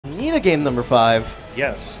need a game number 5.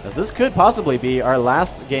 Yes. As this could possibly be our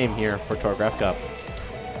last game here for TorCraft Cup.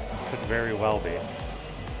 Could very well be.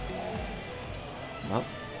 Well,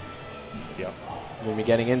 Yep. we're going to be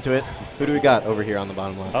getting into it. Who do we got over here on the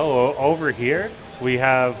bottom left? Oh, over here we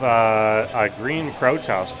have a green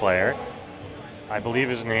Protoss player. I believe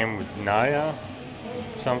his name was Naya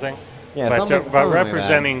something. Yeah, but something like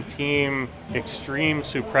representing Team Extreme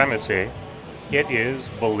Supremacy, it is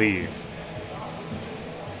Believe.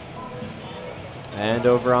 And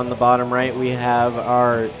over on the bottom right, we have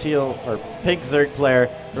our teal or pink Zerg player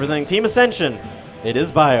representing Team Ascension. It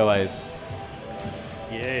is Bioice.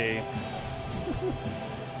 Yay.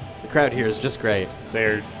 The crowd here is just great.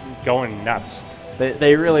 They're going nuts.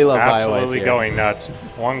 They really love Bioice. Absolutely here. going nuts.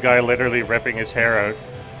 One guy literally ripping his hair out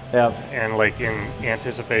Yep. and like in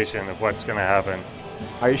anticipation of what's going to happen.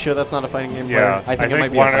 Are you sure that's not a fighting game Yeah, player? I think it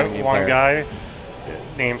might be a fighting game one player. guy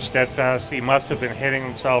named Steadfast, he must have been hitting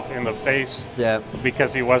himself in the face Yeah.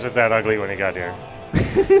 because he wasn't that ugly when he got here.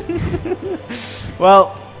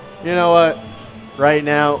 Well, you know what? Right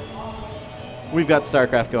now, we've got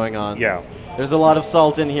StarCraft going on. Yeah. There's a lot of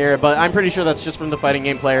salt in here, but I'm pretty sure that's just from the fighting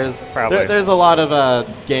game players. Probably. There's a lot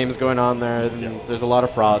of games going on there, and there's a lot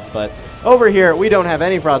of frauds, but over here, we don't have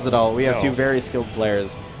any frauds at all. We have No. two very skilled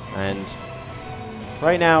players, and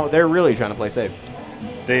right now, they're really trying to play safe.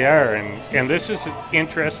 They are, and this is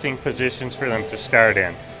interesting positions for them to start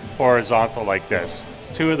in, horizontal like this.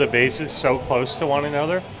 Two of the bases so close to one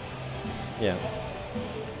another. Yeah.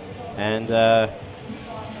 And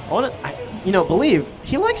Believe,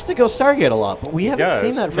 he likes to go Stargate a lot, but we haven't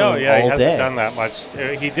seen that from him he all hasn't day. done that much.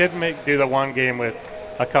 He did do the one game with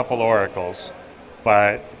a couple oracles,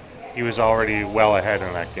 but he was already well ahead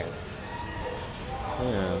in that game.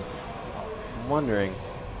 Yeah. I'm wondering,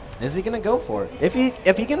 is he going to go for it?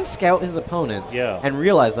 If he can scout his opponent and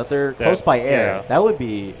realize that they're close by air, that would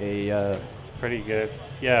be a... pretty good.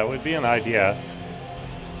 Yeah, it would be an idea.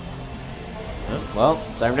 Well,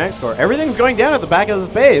 Cybernetic score. Everything's going down at the back of his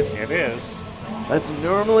base. It is. That's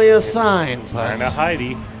normally a sign. It's kind of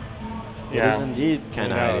hidey. It is indeed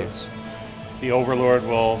kind of hidey. The Overlord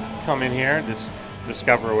will come in here and just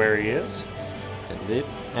discover where he is. Indeed.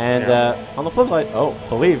 And on the flip side,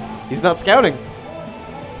 Believe, he's not scouting.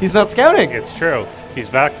 He's not scouting. It's true. He's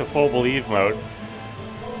back to full Believe mode.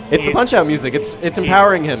 It's the punch-out music. It's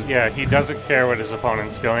empowering him. Yeah, he doesn't care what his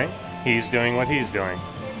opponent's doing. He's doing what he's doing.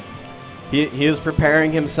 He is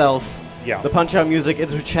preparing himself. Yeah. The punch-out music,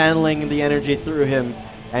 it's channeling the energy through him,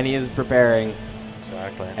 and he is preparing.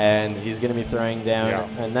 Exactly. And he's going to be throwing down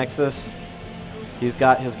Yeah. a Nexus. He's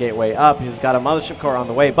got his gateway up. He's got a Mothership Core on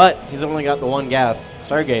the way, but he's only got the one gas.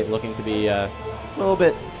 Stargate looking to be a little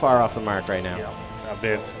bit far off the mark right now. Yeah, a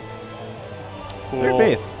bit. Pool Third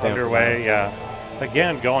base. underway, yeah.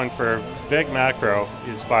 Again, going for big macro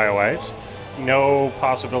is Bioice. No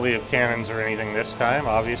possibility of cannons or anything this time,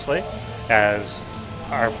 obviously, as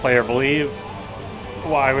our player Believe.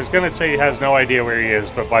 Well, I was going to say he has no idea where he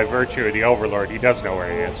is, but by virtue of the Overlord, he does know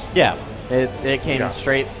where he is. Yeah, it came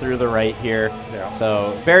straight through the right here. Yeah.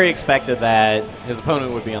 So very expected that his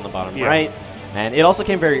opponent would be on the bottom right. And it also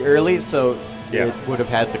came very early, so it would have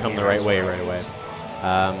had to come the right way right away.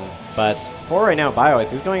 But for right now,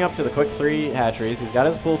 Bioice, he's going up to the quick 3 hatcheries. He's got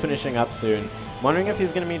his pool finishing up soon. Wondering if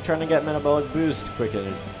he's going to be trying to get metabolic boost quickly.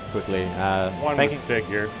 One would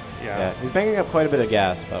figure. Yeah. He's banking up quite a bit of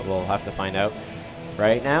gas, but we'll have to find out.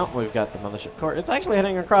 Right now, we've got the Mothership Core. It's actually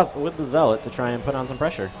heading across with the Zealot to try and put on some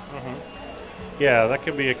pressure. Yeah, that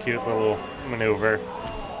could be a cute little maneuver.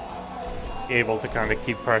 Able to kind of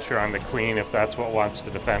keep pressure on the Queen if that's what wants to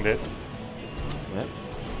defend it. Yep.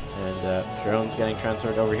 And drones getting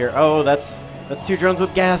transferred over here. Oh, that's 2 drones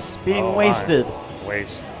with gas being wasted.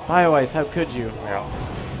 Waste. Bioice, how could you? Yeah.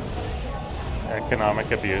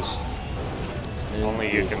 Economic abuse.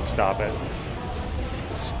 Only you can stop it.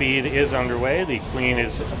 The speed is underway. The Queen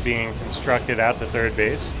is being constructed at the 3rd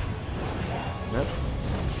base. Yep.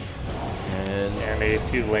 And a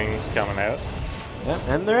few lings coming out. Yep.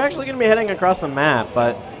 And they're actually going to be heading across the map,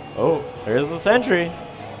 but there's the sentry.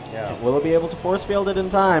 Yeah. Will it be able to force field it in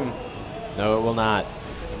time? No, it will not.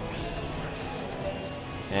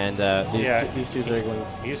 And these two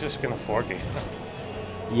Zerglings. He's just going to fork it.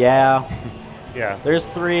 Yeah. Yeah. There's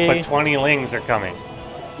 3. But 20 lings are coming.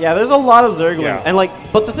 Yeah, there's a lot of Zerglings. Yeah. And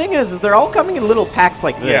but the thing is they're all coming in little packs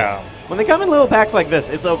like this. Yeah. When they come in little packs like this,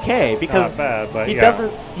 it's okay because not bad, but he has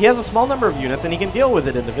a small number of units and he can deal with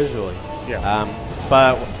it individually. Yeah.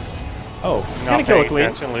 But he's gonna kill a Queen.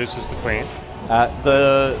 Attention, loses the Queen.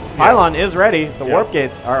 The pylon is ready. The warp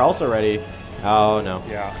gates are also ready. Oh no.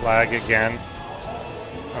 Yeah, lag again.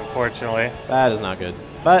 Unfortunately. That is not good.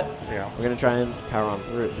 But Yeah. we're going to try and power on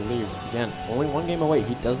through it, believe. Again, only one game away.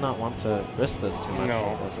 He does not want to risk this too much,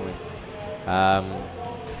 unfortunately.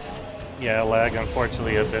 Yeah, lag,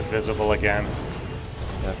 unfortunately, a bit visible again.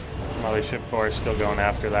 Yep. Mothership core is still going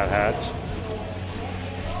after that hatch.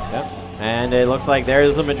 Yep. And it looks like there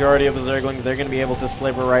is the majority of the Zerglings. They're going to be able to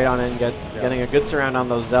sliver right on in, getting a good surround on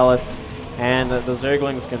those Zealots. And the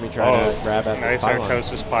Zerglings going to be trying to grab at this pylon. Nice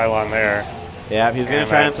Artosis pylon there. Yeah, he's going to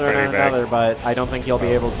try and throw down another, but I don't think he'll be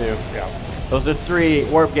able to. Yeah. Those are 3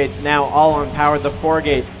 warp gates now, all unpowered. The 4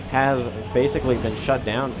 gate has basically been shut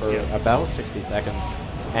down for about 60 seconds.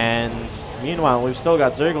 And meanwhile, we've still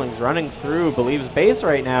got Zerglings running through Believe's base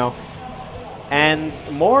right now. And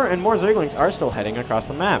more Zerglings are still heading across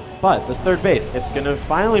the map. But this 3rd base, it's going to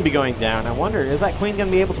finally be going down. I wonder, is that Queen going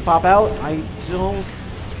to be able to pop out? I don't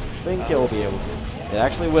think it will be able to. It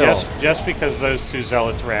actually will. Just because those 2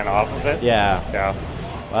 Zealots ran off of it? Yeah. Yeah.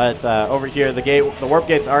 But over here, the warp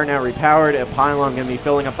gates are now repowered. A pylon going to be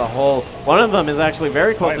filling up the hole. One of them is actually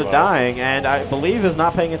very close to dying, and I believe is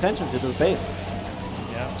not paying attention to this base.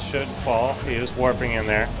 Yeah, should fall. He is warping in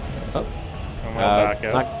there. Oh. And we'll back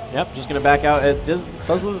out. Yep, just going to back out. It does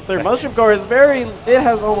lose their Mothership core. It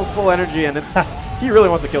has almost full energy, and it's he really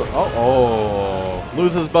wants to kill it. Oh,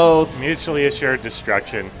 loses both. Mutually assured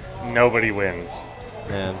destruction. Nobody wins.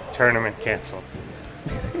 Man. Tournament canceled.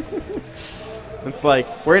 It's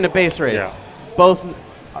like we're in a base race. Yeah.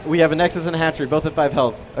 We have a Nexus and a Hatchery, both at 5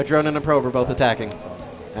 health. A drone and a probe are both attacking.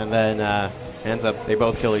 And then ends up, they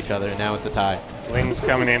both kill each other, and now it's a tie. Ling's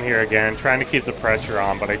coming in here again, trying to keep the pressure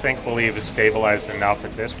on, but I think Believe is stabilized enough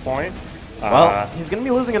at this point. Well, he's going to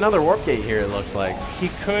be losing another warp gate here, it looks like. He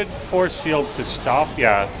could force field to stop,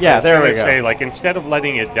 yeah. Yeah, there we go. Say, like, instead of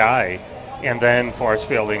letting it die and then force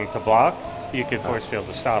fielding to block, you could force field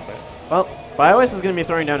to stop it. Well, Bioice is going to be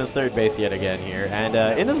throwing down his 3rd base yet again here. And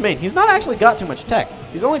in his main, he's not actually got too much tech.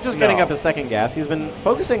 He's only just getting up his 2nd gas. He's been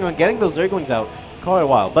focusing on getting those Zerglings out quite a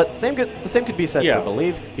while. But the same could be said for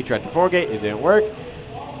Believe. He tried to 4-gate, it didn't work.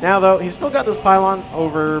 Now, though, he's still got this pylon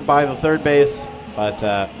over by the 3rd base. But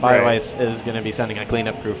Bioice is going to be sending a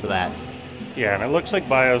cleanup crew for that. Yeah, and it looks like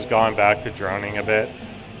Bio's gone back to droning a bit.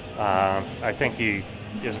 I think he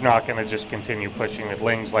is not going to just continue pushing with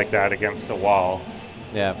Lings like that against the wall.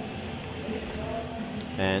 Yeah.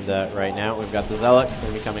 And right now we've got the Zealot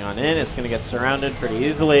going to be coming on in. It's going to get surrounded pretty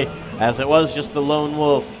easily, as it was just the lone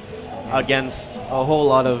wolf against a whole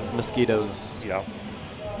lot of mosquitoes. Yeah.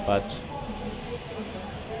 But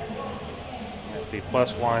the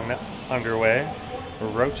 +1 underway.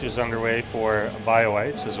 Roach is underway for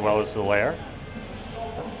Bioice as well as the lair.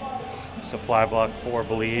 Supply block for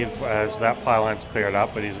Believe as that pylon's cleared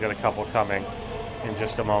up, but he's got a couple coming in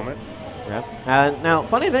just a moment. Yeah. Now,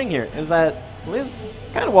 funny thing here is that Believe's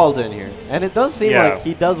kind of walled in here, and it does seem like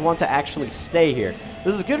he does want to actually stay here.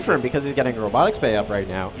 This is good for him because he's getting robotics pay up right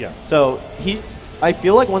now. Yeah. So I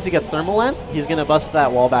feel like once he gets Thermal Lance, he's going to bust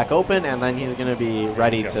that wall back open, and then he's going to be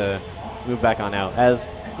ready to move back on out. As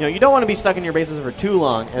you know, you don't want to be stuck in your bases for too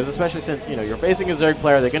long, as especially since you're facing a Zerg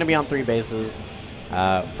player. They're going to be on 3 bases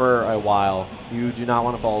for a while. You do not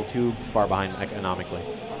want to fall too far behind economically.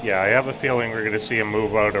 Yeah, I have a feeling we're going to see him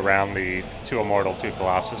move out around the 2 Immortal, 2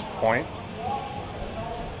 Colossus point.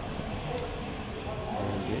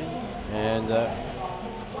 And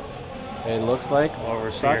it looks like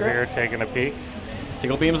Overseer here taking a peek.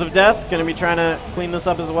 Tickle Beams of Death going to be trying to clean this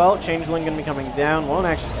up as well. Changeling going to be coming down. Won't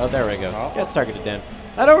actually. Oh, there we go. Gets targeted down.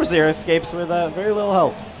 That Overseer escapes with very little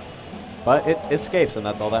health. But it escapes, and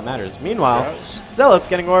that's all that matters. Meanwhile, Zealot's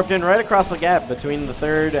getting warped in right across the gap between the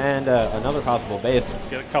 3rd and another possible base.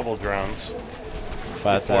 Get a couple drones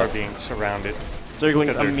but before being surrounded.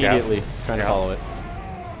 Zerglings immediately trying to follow it.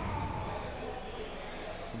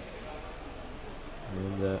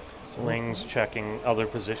 And, Ling's checking other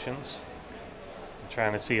positions.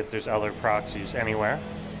 Trying to see if there's other proxies anywhere.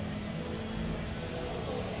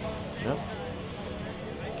 Yep.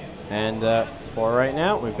 And for right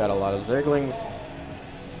now, we've got a lot of Zerglings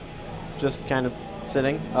just kind of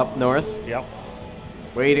sitting up north. Yep.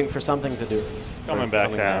 Waiting for something to do. Coming back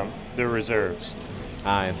down. The reserves.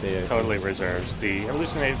 Ah, I see. Totally reserves. The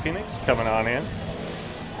Hallucinated Phoenix coming on in.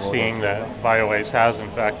 Seeing that Bioice has, in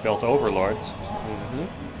fact, built Overlords.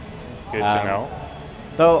 Good to know.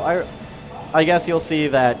 Though I guess you'll see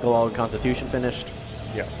that Galal Constitution finished.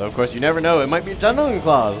 Yeah. Though, of course, you never know. It might be Tunneling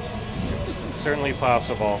Claws. It's certainly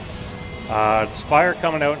possible. Spire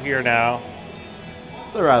coming out here now.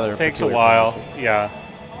 It's a rather takes a while. Position. Yeah.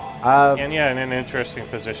 And in an interesting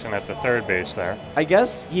position at the 3rd base there. I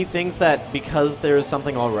guess he thinks that because there's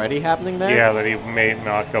something already happening there. Yeah, that he may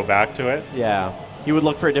not go back to it. Yeah. He would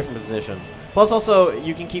look for a different position. Plus, also,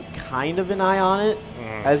 you can keep kind of an eye on it.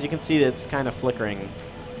 As you can see, it's kind of flickering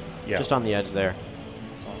just on the edge there.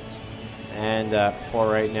 And for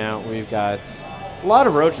right now, we've got a lot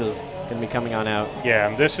of roaches going to be coming on out. Yeah,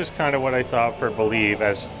 and this is kind of what I thought for Believe.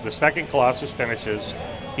 As the second Colossus finishes,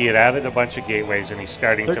 he had added a bunch of gateways, and he's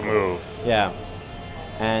starting to move. Yeah.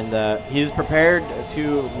 And he's prepared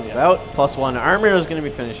to move out. +1 armor is going to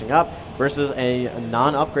be finishing up versus a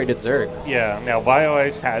non-upgraded Zerg. Yeah, now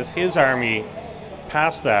Bioice has his army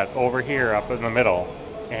past that over here up in the middle.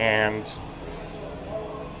 And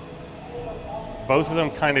both of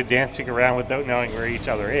them kind of dancing around without knowing where each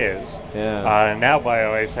other is. Yeah. Now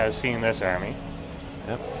Bioice has seen this army.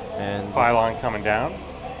 Yep. And Pylon coming down.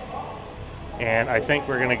 And I think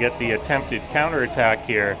we're going to get the attempted counterattack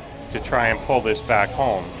here to try and pull this back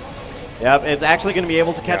home. Yep, it's actually going to be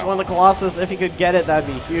able to catch one of the Colossus. If he could get it, that'd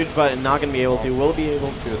be huge, but not going to be able to. Will be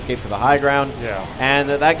able to escape to the high ground. Yeah. And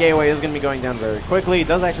that gateway is going to be going down very quickly. He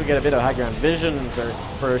does actually get a bit of high ground vision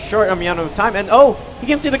for a short amount of time. And oh, he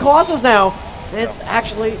can see the Colossus now. It's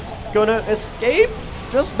actually going to escape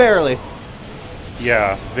just barely.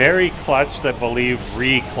 Yeah, very clutch that Believe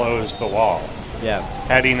re-closed the wall. Yes.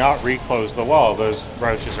 Had he not re-closed the wall, those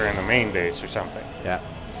roaches are in the main base or something. Yeah.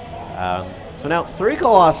 So now 3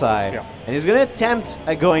 Colossi, and he's going to attempt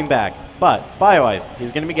at going back. But Bioice,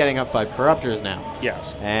 he's going to be getting up 5 Corruptors now.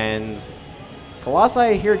 Yes. And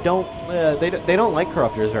Colossi here don't they don't like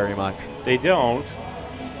Corruptors very much. They don't,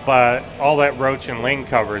 but all that Roach and Ling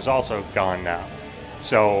cover is also gone now.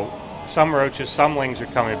 So some Roaches, some Lings are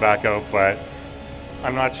coming back out, but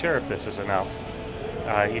I'm not sure if this is enough.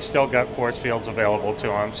 He's still got force fields available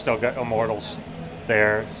to him, still got Immortals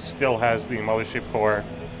there, still has the Mothership Core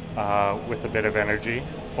with a bit of energy.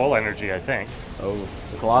 Full energy, I think. Oh,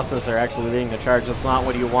 the Colossus are actually leading the charge. That's not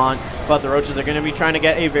what you want, but the Roaches are going to be trying to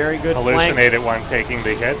get a very good Hallucinated one taking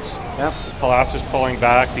the hits. Yep. Colossus pulling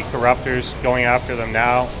back, the Corruptors going after them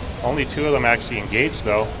now. Only 2 of them actually engaged,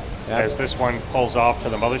 though, as this one pulls off to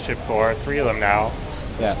the Mothership Core. 3 of them now.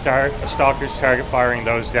 Stalkers target firing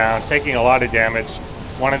those down, taking a lot of damage.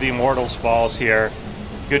 One of the Immortals falls here.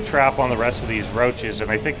 Good trap on the rest of these Roaches,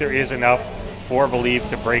 and I think there is enough for Believe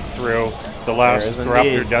to break through. The last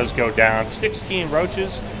Corruptor does go down. 16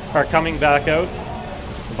 Roaches are coming back out,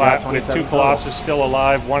 but with 2 Colossus still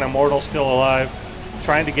alive, 1 Immortal still alive,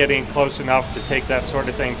 trying to get in close enough to take that sort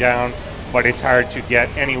of thing down, but it's hard to get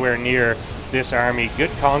anywhere near this army.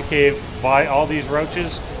 Good concave by all these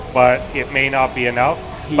Roaches, but it may not be enough.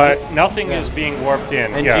 But nothing is being warped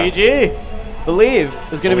in. And GG, Believe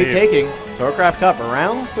is going to be taking TorCraft Cup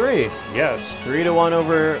round 3. Yes. 3-1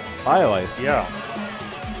 over Bioice. Yeah.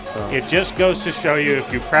 So it just goes to show you,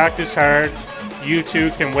 if you practice hard, you too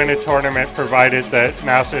can win a tournament, provided that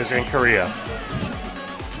NASA is in Korea.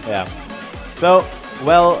 Yeah. So,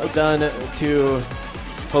 well done to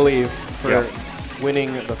Believe for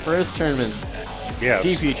winning the first tournament. Yes.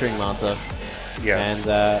 Defeaturing Masa. Yes. And,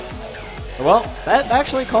 well, that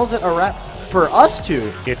actually calls it a wrap for us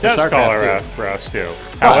two. It does call it a wrap for us too.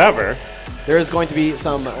 However, there is going to be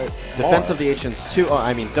some Defense of the Ancients 2,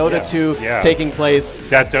 I mean Dota 2 taking place.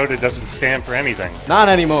 That Dota doesn't stand for anything. Not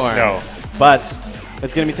anymore. No. But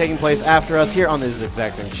it's going to be taking place after us here on this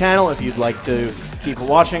exact same channel. If you'd like to keep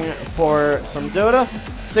watching for some Dota,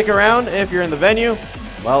 stick around. If you're in the venue,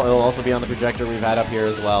 well, it'll also be on the projector we've had up here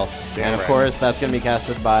as well. And of course, that's going to be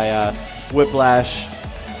casted by Whiplash,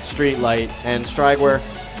 Streetlight, and Strigeware.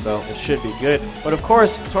 So it should be good. But of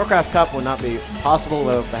course, TorCraft Cup would not be possible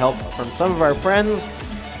without the help from some of our friends,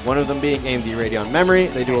 one of them being AMD Radeon Memory.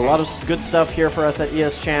 They do a lot of good stuff here for us at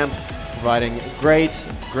ESChamp, providing great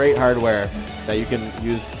hardware that you can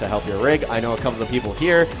use to help your rig. I know a couple of the people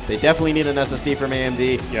here, they definitely need an SSD from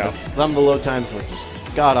AMD. Yeah. Some of the load times were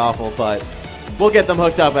just god-awful, but we'll get them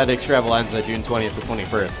hooked up at Extravaganza June 20th to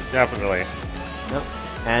 21st. Definitely. Yep.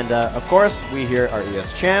 And, of course, we here are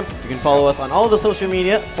ESChamp. You can follow us on all of the social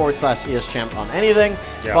media, /ESChamp on anything.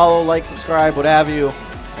 Yeah. Follow, like, subscribe, what have you.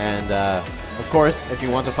 And, of course, if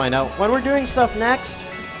you want to find out when we're doing stuff next,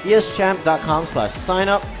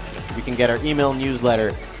 ESChamp.com/signup. You can get our email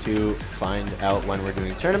newsletter to find out when we're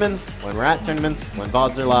doing tournaments, when we're at tournaments, when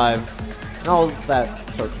VODs are live, and all of that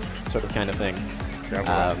sort of kind of thing.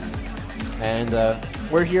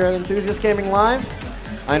 We're here at Enthusiast Gaming Live.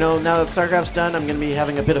 I know now that StarCraft's done, I'm going to be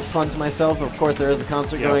having a bit of fun to myself. Of course, there is the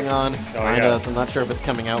concert going on, so I'm not sure if it's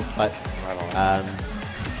coming out, but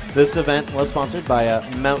this event was sponsored by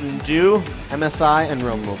Mountain Dew, MSI, and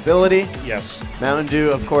Rome Mobility. Yes. Mountain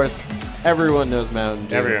Dew, of course, everyone knows Mountain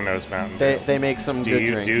Dew. Everyone knows Mountain Dew. They make some good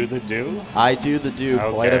drinks. Do you do the dew? I do the dew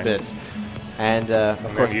quite a bit. And,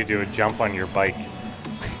 of course, you do a jump on your bike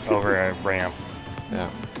over a ramp. Yeah.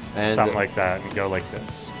 And something like that, and go like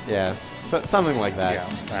this. Yeah, something like that.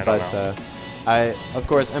 Yeah, I don't know. Of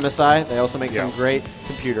course, MSI, they also make some great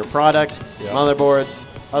computer product, motherboards,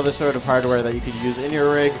 other sort of hardware that you could use in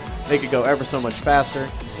your rig. They could go ever so much faster.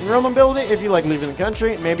 And real mobility, if you like leaving the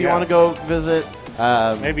country, maybe you want to go visit.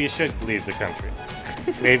 Maybe you should leave the country.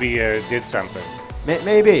 Maybe you did something.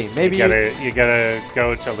 Maybe you gotta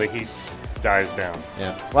go till the heat dies down.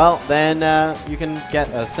 Yeah. Well, then you can get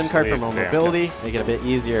a SIM card for mobility. Make it a bit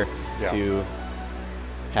easier to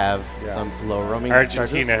have some low roaming Argentina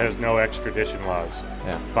charges. has no extradition laws.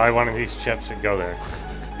 Yeah. Buy one of these chips and go there.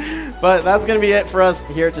 But that's going to be it for us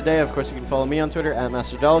here today. Of course, you can follow me on Twitter at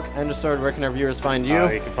MasterDelk. Endersword, where can our viewers find you?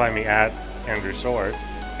 You can find me at Endersword,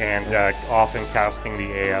 and often casting the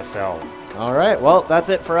ASL. All right. Well, that's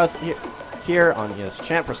it for us here on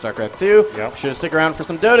ESChamp for StarCraft 2. Yep. Be sure to stick around for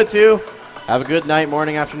some Dota 2. Have a good night,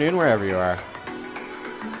 morning, afternoon, wherever you are.